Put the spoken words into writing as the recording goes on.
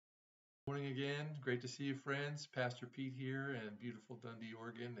Morning again. Great to see you, friends. Pastor Pete here in beautiful Dundee,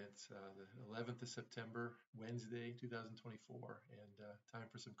 Oregon. It's the 11th of September, Wednesday, 2024, and time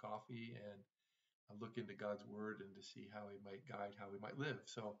for some coffee and a look into God's Word and to see how He might guide how we might live.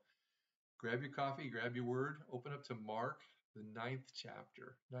 So grab your coffee, grab your Word, open up to Mark, the ninth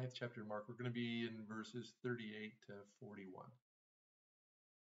chapter. Ninth chapter of Mark. We're going to be in verses 38 to 41.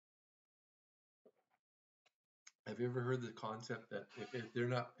 Have you ever heard the concept that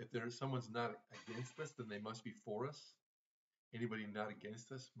if someone's not against us, then they must be for us? Anybody not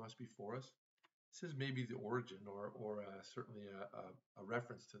against us must be for us. This is maybe the origin or certainly a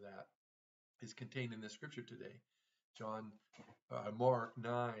reference to that is contained in the scripture today. Mark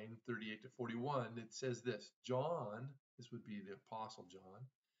 9:38 to 41, it says this. John, this would be the Apostle John,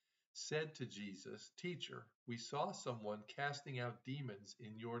 said to Jesus, Teacher, we saw someone casting out demons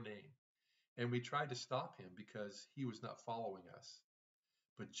in your name, and we tried to stop him because he was not following us.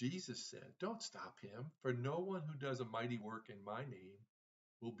 But Jesus said, Don't stop him, for no one who does a mighty work in my name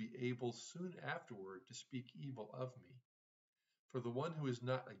will be able soon afterward to speak evil of me. For the one who is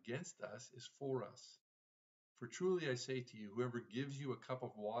not against us is for us. For truly I say to you, whoever gives you a cup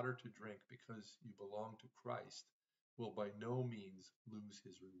of water to drink because you belong to Christ will by no means lose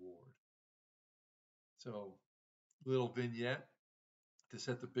his reward. So, little vignette to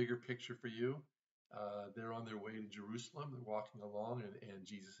set the bigger picture for you. They're on their way to Jerusalem. They're walking along, and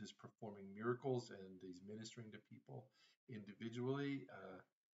Jesus is performing miracles, and he's ministering to people individually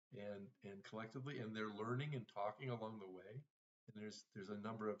and collectively, and they're learning and talking along the way. And there's a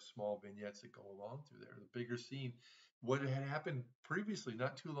number of small vignettes that go along through there. The bigger scene, what had happened previously,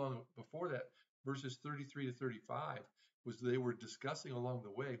 not too long before that, verses 33 to 35, was they were discussing along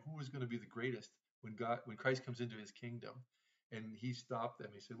the way who was going to be the greatest when Christ comes into his kingdom. And he stopped them.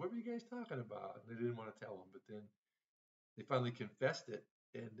 He said, What were you guys talking about? And they didn't want to tell him. But then they finally confessed it.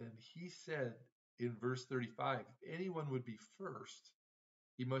 And then he said in verse 35, if anyone would be first,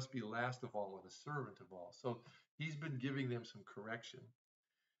 he must be last of all and a servant of all. So he's been giving them some correction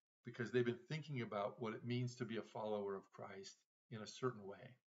because they've been thinking about what it means to be a follower of Christ in a certain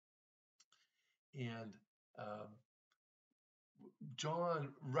way. And John,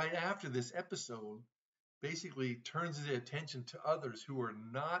 right after this episode, basically turns his attention to others who are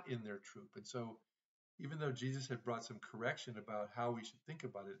not in their troop. And so even though Jesus had brought some correction about how we should think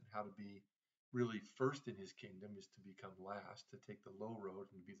about it and how to be really first in his kingdom is to become last, to take the low road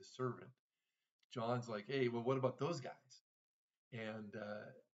and to be the servant. John's like, hey, well, what about those guys? And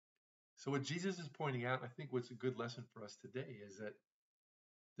so what Jesus is pointing out, I think what's a good lesson for us today is that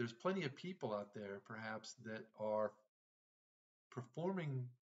there's plenty of people out there perhaps that are performing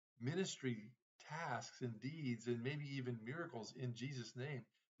ministry tasks and deeds and maybe even miracles in Jesus' name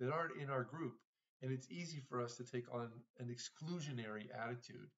that aren't in our group. And it's easy for us to take on an exclusionary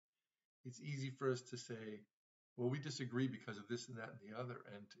attitude. It's easy for us to say, well, we disagree because of this and that and the other,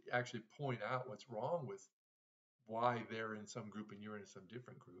 and to actually point out what's wrong with why they're in some group and you're in some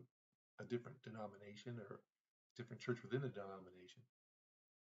different group, a different denomination or different church within a denomination.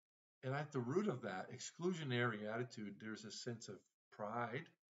 And at the root of that exclusionary attitude, there's a sense of pride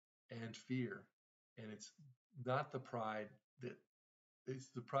and fear. And it's not the pride that it's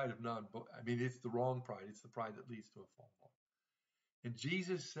the pride of it's the wrong pride. It's the pride that leads to a fall. And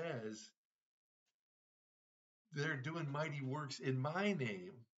Jesus says, they're doing mighty works in my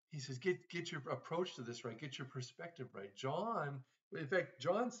name. He says, get your approach to this right. Get your perspective right. In fact,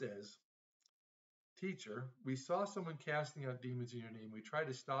 John says, Teacher, we saw someone casting out demons in your name. We tried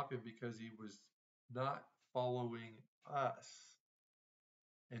to stop him because he was not following us.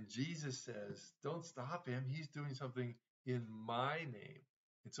 And Jesus says, don't stop him. He's doing something in my name.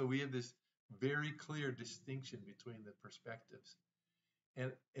 And so we have this very clear distinction between the perspectives.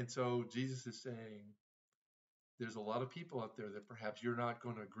 And so Jesus is saying, there's a lot of people out there that perhaps you're not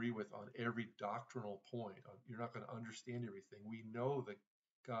going to agree with on every doctrinal point. You're not going to understand everything. We know that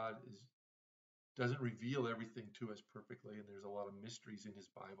God doesn't reveal everything to us perfectly, and there's a lot of mysteries in his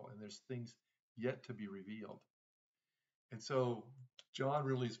Bible, and there's things yet to be revealed. And so John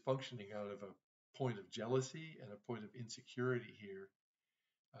really is functioning out of a point of jealousy and a point of insecurity here.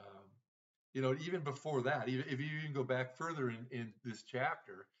 Even before that, if you even go back further in this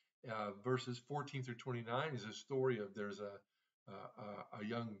chapter, verses 14 through 29 is a story of there's a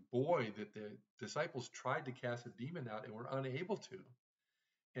young boy that the disciples tried to cast a demon out and were unable to.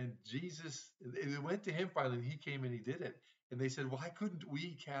 And Jesus, they went to him finally, and he came and he did it. And they said, why couldn't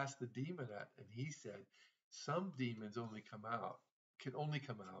we cast the demon out? And he said, some demons can only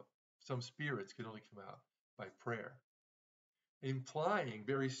come out, some spirits can only come out by prayer. implying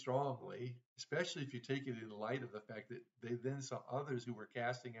very strongly, especially if you take it in light of the fact that they then saw others who were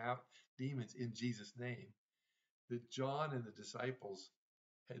casting out demons in Jesus' name, that John and the disciples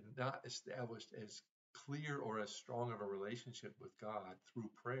had not established as clear or as strong of a relationship with God through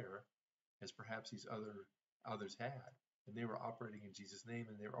prayer as perhaps these others had. And they were operating in Jesus' name,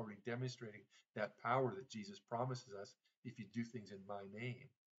 and they were already demonstrating that power that Jesus promises us if you do things in my name.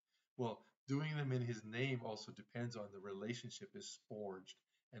 Well, doing them in his name also depends on the relationship is forged.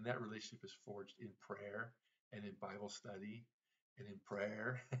 And that relationship is forged in prayer and in Bible study and in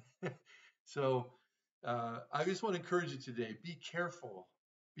prayer. So I just want to encourage you today, be careful.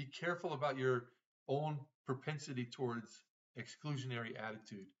 Be careful about your own propensity towards exclusionary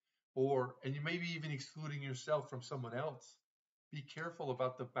attitude, and you may be even excluding yourself from someone else. Be careful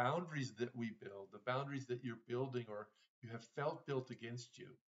about the boundaries that we build, the boundaries that you're building or you have felt built against you.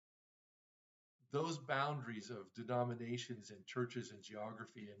 Those boundaries of denominations and churches and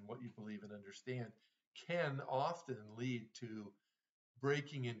geography and what you believe and understand can often lead to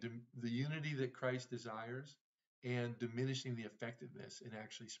breaking into the unity that Christ desires and diminishing the effectiveness in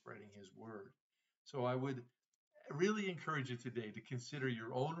actually spreading his word. So I would really encourage you today to consider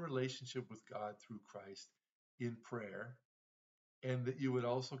your own relationship with God through Christ in prayer, and that you would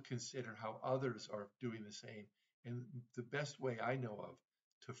also consider how others are doing the same. And the best way I know of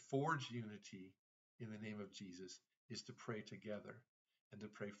to forge unity in the name of Jesus is to pray together and to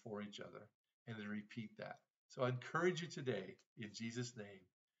pray for each other and to repeat that. So I encourage you today in Jesus' name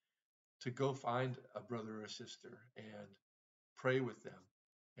to go find a brother or a sister and pray with them,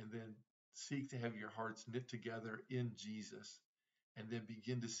 and then seek to have your hearts knit together in Jesus, and then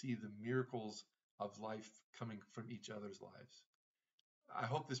begin to see the miracles of life coming from each other's lives. I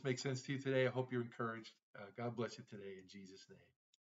hope this makes sense to you today. I hope you're encouraged. God bless you today in Jesus' name.